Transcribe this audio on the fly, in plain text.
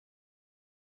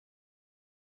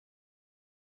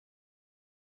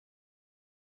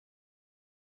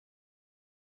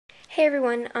Hey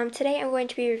everyone, today I'm going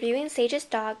to be reviewing Saige's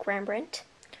dog, Rembrandt.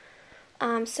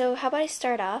 So how about I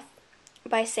start off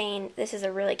by saying this is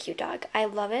a really cute dog. I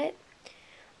love it.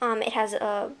 It has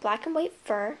a black and white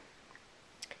fur,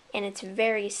 and it's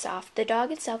very soft. The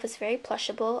dog itself is very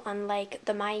plushable, unlike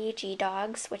the Saige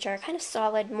dogs, which are kind of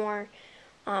solid, more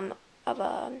of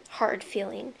a hard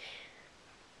feeling.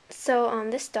 So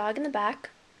this dog in the back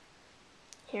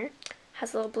here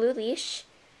has a little blue leash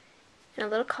and a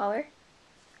little collar.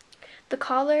 The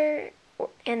collar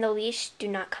and the leash do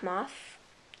not come off.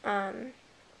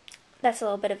 That's a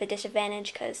little bit of a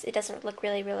disadvantage because it doesn't look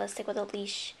really realistic with a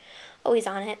leash always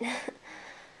on it.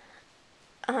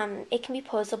 It can be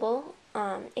posable.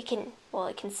 It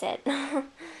can sit.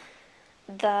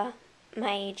 The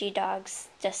Saige dogs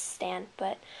just stand,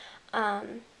 but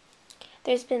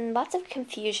there's been lots of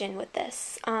confusion with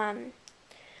this.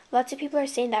 Lots of people are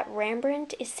saying that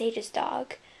Rembrandt is Saige's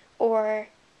dog, or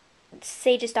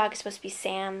Saige's dog is supposed to be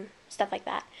Sam, stuff like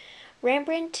that.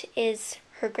 Rembrandt is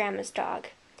her grandma's dog,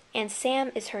 and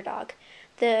Sam is her dog.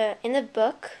 In the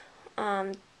book,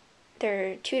 there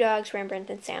are two dogs, Rembrandt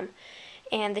and Sam,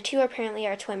 and the two apparently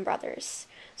are twin brothers.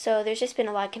 So there's just been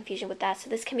a lot of confusion with that. So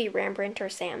this can be Rembrandt or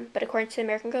Sam, but according to the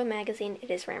American Girl magazine, it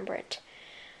is Rembrandt.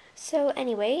 So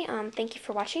anyway, thank you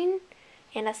for watching,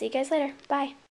 and I'll see you guys later. Bye.